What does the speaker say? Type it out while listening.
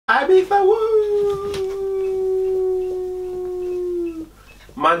Ibiza, woo!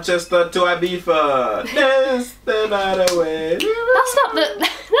 Manchester to Ibiza, dance the night away. That's not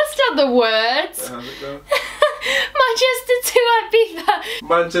the words. How's it go? Manchester to Ibiza.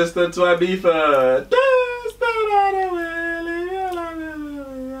 Manchester to Ibiza, dance the night away.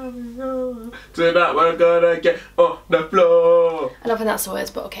 Tonight we're gonna get on the floor. I don't think that's the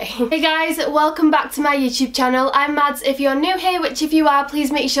words, but okay. Hey guys, welcome back to my YouTube channel. I'm Mads. If you're new here, which if you are,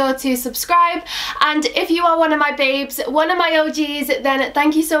 please make sure to subscribe. And if you are one of my babes, one of my OGs, then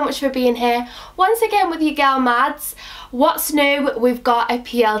thank you so much for being here. Once again with your girl Mads. What's new? We've got a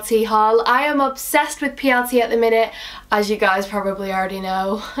PLT haul. I am obsessed with PLT at the minute, as you guys probably already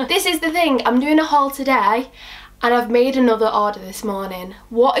know. This is the thing, I'm doing a haul today. And I've made another order this morning.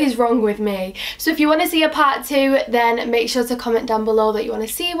 What is wrong with me? So if you want to see a part 2, then make sure to comment down below that you want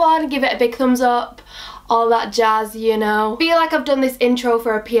to see one, give it a big thumbs up, all that jazz, you know. I feel like I've done this intro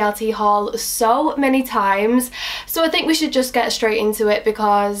for a PLT haul so many times, so I think we should just get straight into it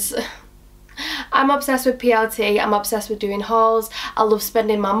because I'm obsessed with PLT, I'm obsessed with doing hauls, I love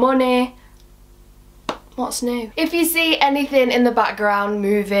spending my money. What's new? If you see anything in the background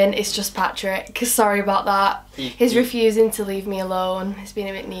moving, it's just Patrick. Sorry about that. He's refusing to leave me alone. He's been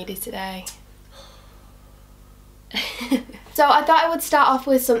a bit needy today. So I thought I would start off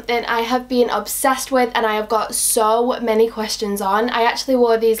with something I have been obsessed with and I have got so many questions on. I actually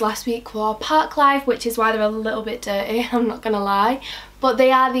wore these last week for Park Life, which is why they're a little bit dirty, I'm not gonna lie. But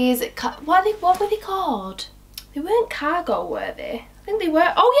they are these, what were they called? They weren't cargo, were they? I think they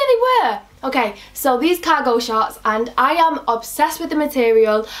were. Oh yeah, they were. Okay, so these cargo shorts, and I am obsessed with the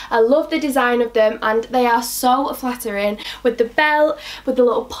material. I love the design of them and they are so flattering with the belt, with the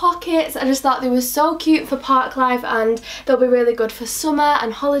little pockets. I just thought they were so cute for Park Life and they'll be really good for summer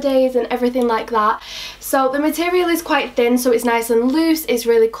and holidays and everything like that. So the material is quite thin, so it's nice and loose, it's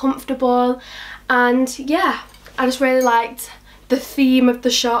really comfortable, and yeah, I just really liked the theme of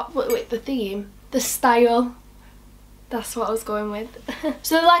the shop. Wait, the theme? The style. That's what I was going with.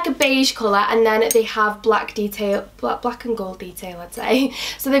 So they're like a beige colour and then they have black detail, black and gold detail I'd say.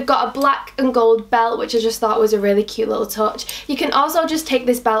 So they've got a black and gold belt, which I just thought was a really cute little touch. You can also just take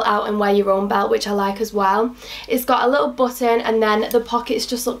this belt out and wear your own belt, which I like as well. It's got a little button and then the pockets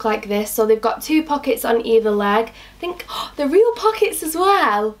just look like this. So they've got 2 pockets on either leg. I think they're real pockets as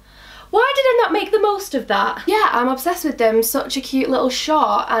well. Why did I not make the most of that? Yeah, I'm obsessed with them. Such a cute little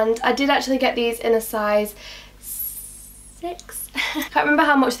short, and I did actually get these in a size 6. Can't remember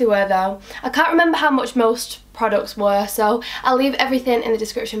how much they were though. I can't remember how much most products were, so I'll leave everything in the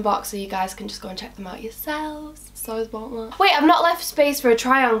description box so you guys can just go and check them out yourselves. So won't look. Wait, I've not left space for a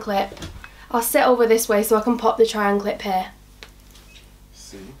try-on clip. I'll sit over this way so I can pop the try-on clip here.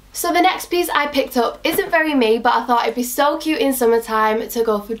 See? So the next piece I picked up isn't very me, but I thought it'd be so cute in summertime to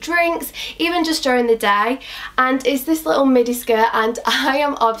go for drinks, even just during the day, and it's this little midi skirt and I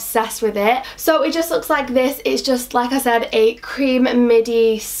am obsessed with it. So it just looks like this. It's just, like I said, a cream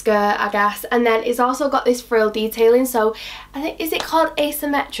midi skirt, I guess, and then it's also got this frill detailing. So I think, is it called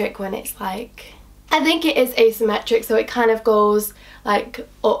asymmetric when it's like, I think it is asymmetric, so it kind of goes like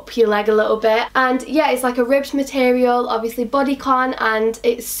up your leg a little bit, and yeah, it's like a ribbed material, obviously bodycon, and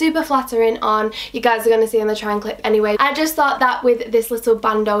it's super flattering on. You guys are going to see in the try-on clip anyway. I just thought that with this little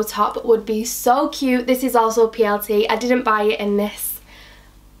bandeau top would be so cute. This is also PLT. I didn't buy it in this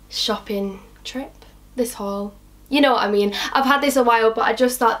shopping trip, this haul, you know what I mean. I've had this a while, but I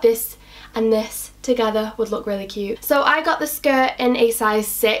just thought this and this together would look really cute. So I got the skirt in a size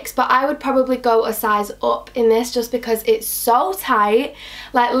 6, but I would probably go a size up in this just because it's so tight.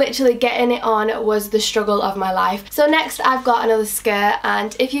 Like literally getting it on was the struggle of my life. So next I've got another skirt,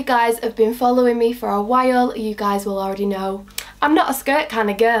 and if you guys have been following me for a while, you guys will already know I'm not a skirt kind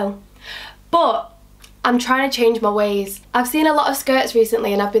of girl, but I'm trying to change my ways. I've seen a lot of skirts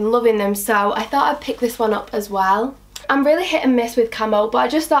recently and I've been loving them, so I thought I'd pick this one up as well. I'm really hit and miss with camo, but I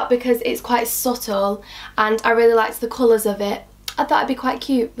just thought because it's quite subtle and I really liked the colours of it, I thought it'd be quite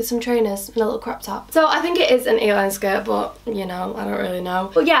cute with some trainers and a little crop top. So I think it is an A-line skirt, but you know, I don't really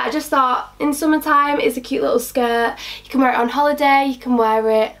know. But yeah, I just thought in summertime it's a cute little skirt. You can wear it on holiday, you can wear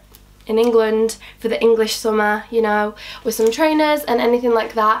it in England for the English summer, you know, with some trainers and anything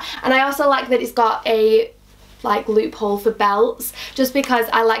like that. And I also like that it's got a like loophole for belts, just because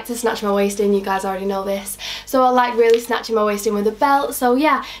I like to snatch my waist in. You guys already know this, so I like really snatching my waist in with a belt. So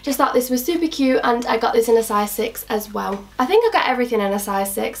yeah, just thought this was super cute, and I got this in a size 6 as well. I think I got everything in a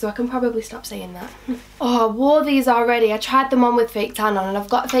size 6, so I can probably stop saying that. Oh, I wore these already. I tried them on with fake tan on and I've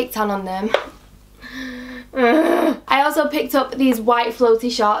got fake tan on them. I also picked up these white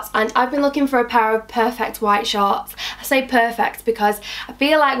floaty shorts, and I've been looking for a pair of perfect white shorts. I say perfect because I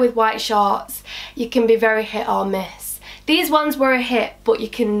feel like with white shorts you can be very hit or miss. These ones were a hit, but you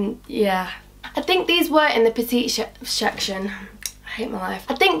can, yeah. I think these were in the petite section. I hate my life.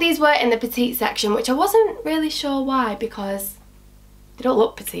 I think these were in the petite section, which I wasn't really sure why, because they don't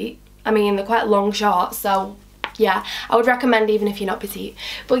look petite. I mean, they're quite long shorts, so yeah, I would recommend even if you're not petite.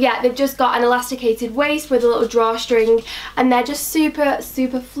 But yeah, they've just got an elasticated waist with a little drawstring, and they're just super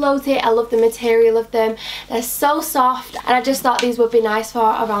floaty. I love the material of them. They're so soft, and I just thought these would be nice for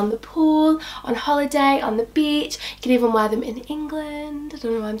around the pool, on holiday, on the beach. You can even wear them in England. I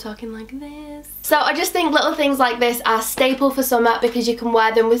don't know why I'm talking like this. So I just think little things like this are staple for summer, because you can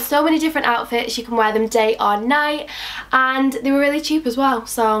wear them with so many different outfits. You can wear them day or night, and they were really cheap as well,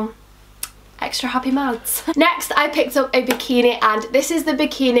 so extra happy mads. Next, I picked up a bikini, and this is the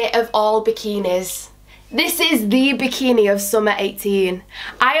bikini of all bikinis. This is the bikini of summer 18.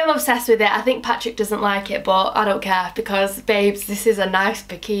 I am obsessed with it. I think Patrick doesn't like it, but I don't care, because babes, this is a nice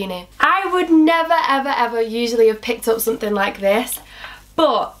bikini. I would never ever usually have picked up something like this,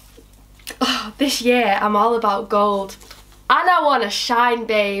 but this year I'm all about gold, and I want to shine,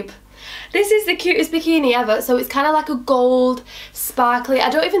 babe. This is the cutest bikini ever. So it's kind of like a gold sparkly. I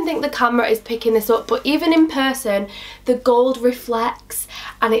don't even think the camera is picking this up, but even in person the gold reflects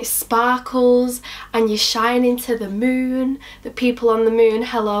and it sparkles, and you shine into the moon, the people on the moon.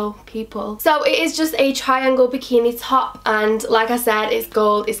 Hello people. So it is just a triangle bikini top, and like I said, it's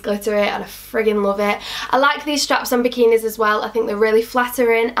gold, it's glittery, and I friggin' love it. I like these straps on bikinis as well. I think they're really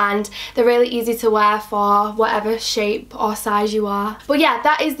flattering, and they're really easy to wear for whatever shape or size you are. But yeah,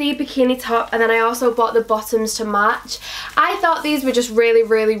 that is the bikini top, and then I also bought the bottoms to match. I thought these were just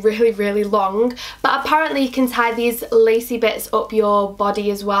really long, but apparently you can tie these lacy bits up your body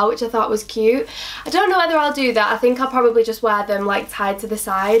as well, which I thought was cute. I don't know whether I'll do that. I think I'll probably just wear them like tied to the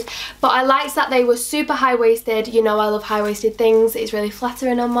side, but I liked that they were super high-waisted. You know I love high-waisted things. It's really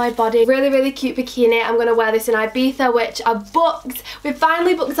flattering on my body. Really cute bikini. I'm gonna wear this in Ibiza, which I booked. We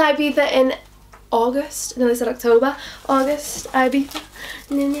finally booked Ibiza in August. No, I said October. August, Ibiza.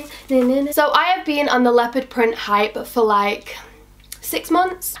 So I have been on the leopard print hype for like 6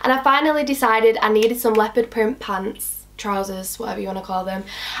 months, and I finally decided I needed some leopard print pants, trousers, whatever you want to call them,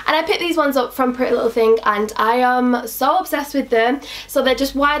 and I picked these ones up from Pretty Little Thing, and I am so obsessed with them. So they're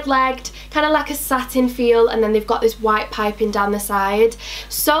just wide-legged, kind of like a satin feel, and then they've got this white piping down the side.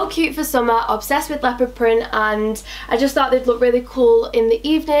 So cute for summer. Obsessed with leopard print, and I just thought they'd look really cool in the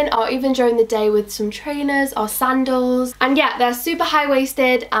evening or even during the day with some trainers or sandals. And yeah, they're super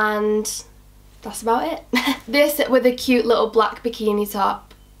high-waisted, and that's about it. This with a cute little black bikini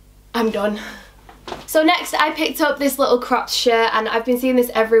top. I'm done. So next I picked up this little cropped shirt, and I've been seeing this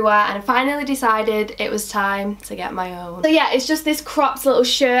everywhere, and I finally decided it was time to get my own. So yeah, it's just this cropped little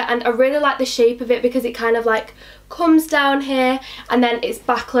shirt, and I really like the shape of it because it kind of like comes down here, and then it's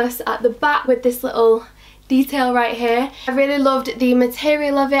backless at the back with this little detail right here. I really loved the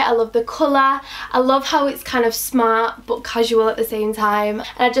material of it. I love the colour. I love how it's kind of smart but casual at the same time,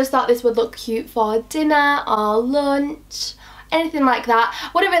 and I just thought this would look cute for dinner or lunch, anything like that.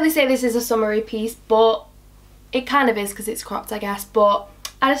 I wouldn't really say this is a summery piece, but it kind of is because it's cropped, I guess, but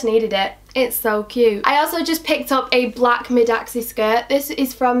I just needed it. It's so cute. I also just picked up a black mid-axis skirt. This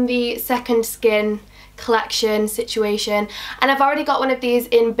is from the Second Skin collection situation, and I've already got one of these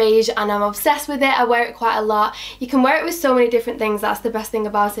in beige, and I'm obsessed with it. I wear it quite a lot. You can wear it with so many different things. That's the best thing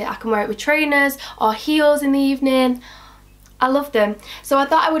about it. I can wear it with trainers or heels in the evening. I love them. So I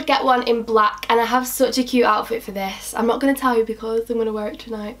thought I would get one in black, and I have such a cute outfit for this. I'm not going to tell you because I'm going to wear it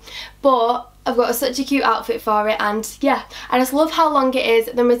tonight, but I've got such a cute outfit for it, and yeah, I just love how long it is.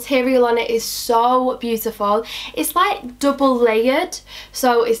 The material on it is so beautiful. It's like double layered,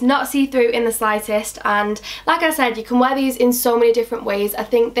 so it's not see-through in the slightest, and like I said, you can wear these in so many different ways. I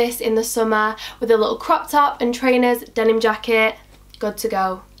think this in the summer with a little crop top and trainers, denim jacket, good to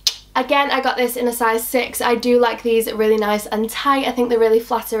go. Again, I got this in a size 6. I do like these really nice and tight. I think they're really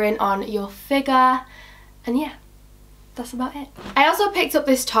flattering on your figure. And yeah, that's about it. I also picked up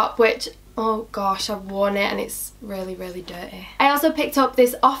this top, which, oh gosh, I've worn it and it's really dirty. I also picked up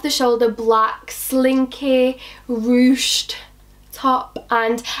this off-the-shoulder black slinky ruched top,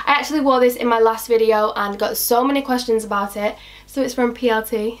 and I actually wore this in my last video and got so many questions about it. So it's from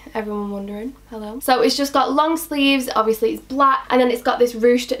PLT, everyone wondering, hello. So it's just got long sleeves, obviously it's black, and then it's got this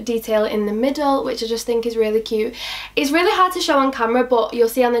ruched detail in the middle, which I just think is really cute. It's really hard to show on camera, but you'll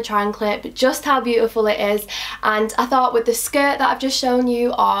see on the try and clip just how beautiful it is. And I thought with the skirt that I've just shown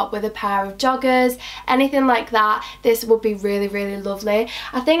you, or with a pair of joggers, anything like that, this would be really lovely.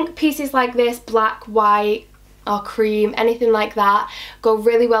 I think pieces like this, black, white, or cream, anything like that, go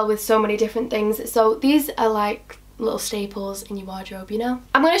really well with so many different things. So these are like little staples in your wardrobe, you know.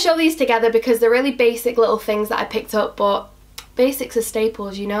 I'm going to show these together because they're really basic little things that I picked up, but basics are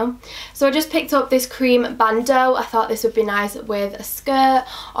staples, you know. So I just picked up this cream bandeau. I thought this would be nice with a skirt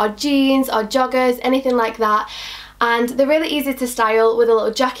or jeans or joggers, anything like that. And they're really easy to style with a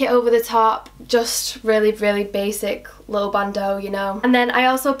little jacket over the top. Just really, really basic little bandeau, you know. And then I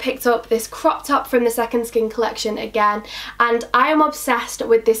also picked up this crop top from the Second Skin collection again. And I am obsessed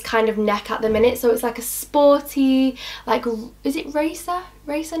with this kind of neck at the minute. So it's like a sporty, like, is it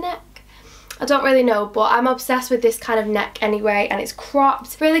racer neck? I don't really know, but I'm obsessed with this kind of neck anyway, and it's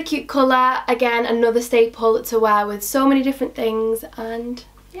cropped. Really cute colour. Again, another staple to wear with so many different things. And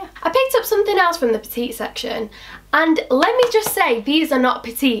yeah, I picked up something else from the petite section, and let me just say these are not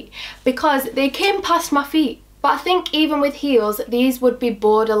petite because they came past my feet. But I think even with heels, these would be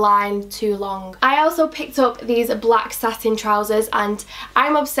borderline too long. I also picked up these black satin trousers, and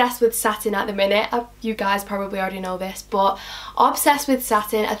I'm obsessed with satin at the minute. You guys probably already know this, but obsessed with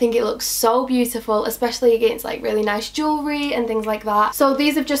satin. I think it looks so beautiful, especially against like really nice jewellery and things like that. So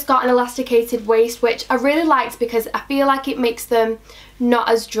these have just got an elasticated waist, which I really liked because I feel like it makes them not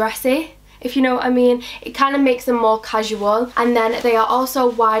as dressy, if you know what I mean. It kind of makes them more casual, and then they are also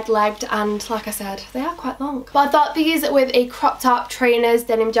wide legged, and like I said, they are quite long. But I thought these with a crop top, trainers,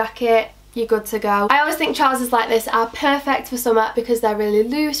 denim jacket, you're good to go. I always think trousers like this are perfect for summer because they're really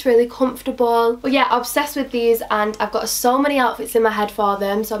loose, really comfortable. But yeah, obsessed with these, and I've got so many outfits in my head for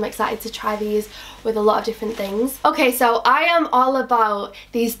them, so I'm excited to try these with a lot of different things. Okay, so I am all about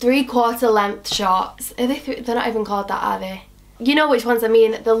these 3/4 length shorts. Are they they're not even called that, are they? You know which ones I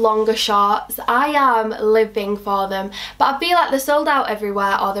mean, the longer shorts. I am living for them, but I feel like they're sold out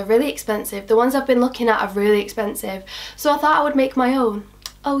everywhere or they're really expensive. The ones I've been looking at are really expensive, so I thought I would make my own.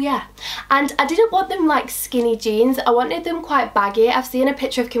 Oh yeah, and I didn't want them like skinny jeans. I wanted them quite baggy. I've seen a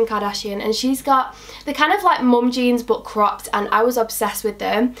picture of Kim Kardashian and she's got the kind of like mum jeans but cropped, and I was obsessed with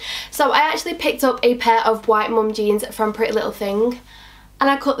them. So I actually picked up a pair of white mum jeans from Pretty Little Thing,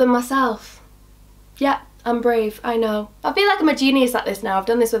 and I cut them myself. Yeah, I'm brave, I know. I feel like I'm a genius at this now. I've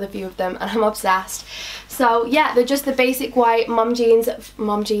done this with a few of them and I'm obsessed. So yeah, they're just the basic white mum jeans,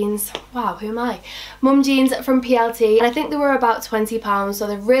 wow, who am I? Mum jeans from PLT, and I think they were about £20, so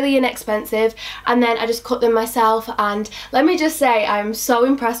they're really inexpensive. And then I just cut them myself, and let me just say I'm so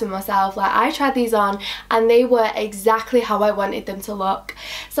impressed with myself. Like, I tried these on and they were exactly how I wanted them to look.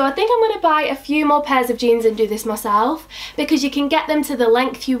 So I think I'm going to buy a few more pairs of jeans and do this myself, because you can get them to the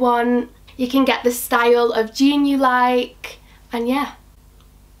length you want. You can get the style of jean you like, and yeah,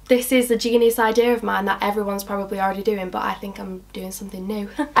 this is a genius idea of mine that everyone's probably already doing, but I think I'm doing something new.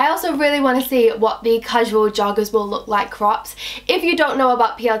 I also really want to see what the casual joggers will look like cropped. If you don't know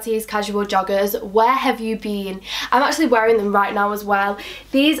about PLT's casual joggers, where have you been? I'm actually wearing them right now as well.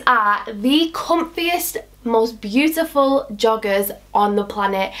 These are the comfiest, most beautiful joggers on the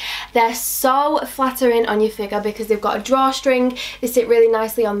planet. They're so flattering on your figure because they've got a drawstring, they sit really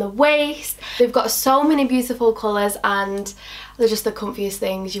nicely on the waist, they've got so many beautiful colours, and they're just the comfiest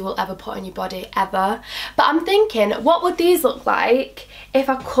things you will ever put on your body, ever. But I'm thinking, what would these look like if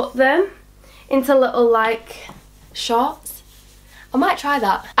I cut them into little like shorts? I might try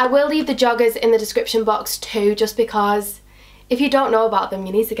that. I will leave the joggers in the description box too, just because if you don't know about them,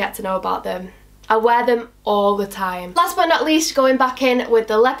 you need to get to know about them. I wear them all the time. Last but not least, going back in with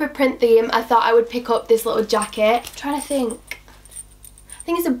the leopard print theme, I thought I would pick up this little jacket. I'm trying to think. I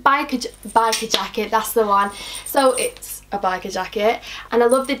think it's a biker jacket, that's the one. So it's a biker jacket, and I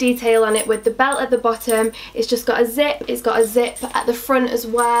love the detail on it with the belt at the bottom. It's just got a zip, it's got a zip at the front as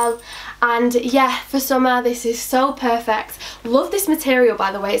well. And yeah, for summer this is so perfect. Love this material,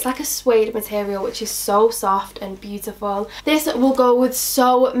 by the way. It's like a suede material, which is so soft and beautiful. This will go with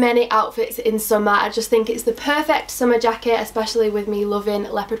so many outfits in summer. I just think it's the perfect summer jacket, especially with me loving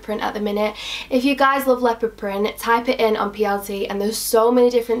leopard print at the minute. If you guys love leopard print, type it in on PLT, and there's so many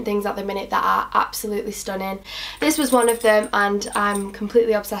different things at the minute that are absolutely stunning. This was one of them, and I'm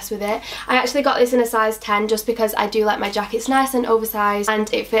completely obsessed with it. I actually got this in a size 10 just because I do like my jackets nice and oversized,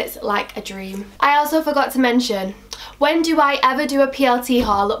 and it fits like a dream. I also forgot to mention, when do I ever do a PLT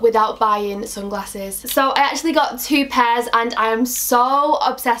haul without buying sunglasses? So I actually got 2 pairs and I am so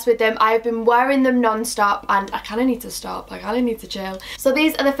obsessed with them. I've been wearing them non-stop and I kind of need to stop. I kind of need to chill. So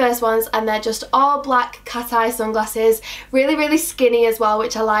these are the first ones, and they're just all black cat eye sunglasses. Really, really skinny as well,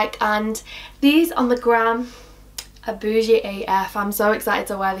 which I like. And these on the gram, a bougie AF. I'm so excited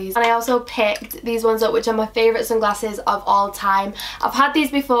to wear these. And I also picked these ones up, which are my favourite sunglasses of all time. I've had these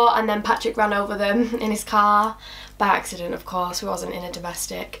before and then Patrick ran over them in his car. By accident, of course, we wasn't in a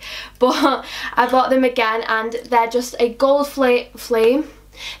domestic. But I bought them again and they're just a gold flame.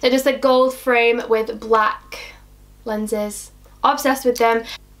 They're just a gold frame with black lenses. Obsessed with them.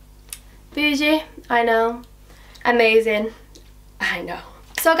 Bougie, I know. Amazing, I know.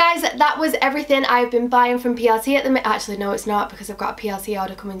 So guys, that was everything I've been buying from PLT at the minute. Actually, no, it's not, because I've got a PLT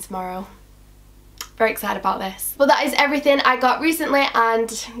order coming tomorrow. Very excited about this. But that is everything I got recently,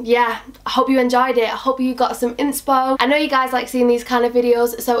 and yeah, I hope you enjoyed it. I hope you got some inspo. I know you guys like seeing these kind of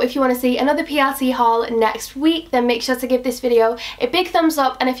videos, so if you want to see another PLT haul next week, then make sure to give this video a big thumbs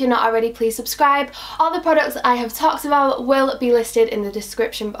up, and if you're not already, please subscribe. All the products I have talked about will be listed in the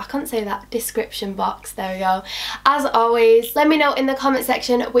description, I can't say that, description box, there we go. As always, let me know in the comment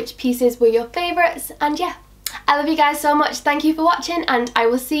section which pieces were your favourites, and yeah, I love you guys so much. Thank you for watching, and I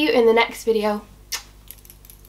will see you in the next video.